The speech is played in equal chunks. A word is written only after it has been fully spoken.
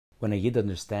when a Yid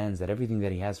understands that everything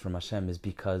that he has from Hashem is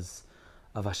because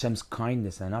of Hashem's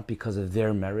kindness and not because of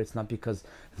their merits, not because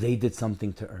they did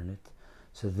something to earn it,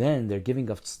 so then their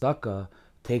giving of tzedakah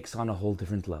takes on a whole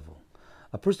different level.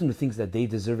 A person who thinks that they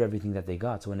deserve everything that they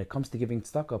got, so when it comes to giving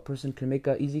tzedakah, a person can make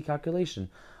an easy calculation.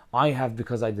 I have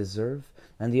because I deserve,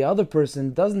 and the other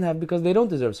person doesn't have because they don't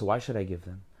deserve, so why should I give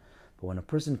them? But when a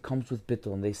person comes with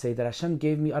bittul and they say that Hashem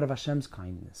gave me out of Hashem's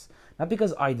kindness, not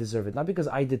because I deserve it, not because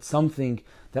I did something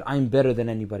that I'm better than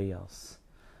anybody else.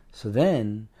 So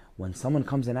then, when someone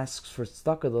comes and asks for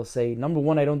tzedakah, they'll say, number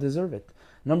one, I don't deserve it.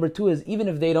 Number two is, even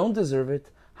if they don't deserve it,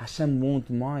 Hashem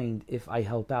won't mind if I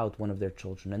help out one of their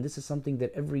children. And this is something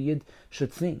that every Yid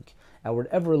should think. At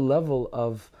whatever level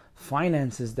of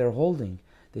finances they're holding,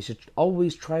 they should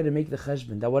always try to make the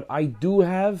cheshbon that what I do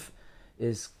have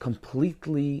is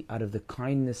completely out of the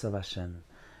kindness of Hashem.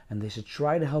 And they should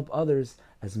try to help others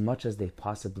as much as they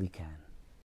possibly can.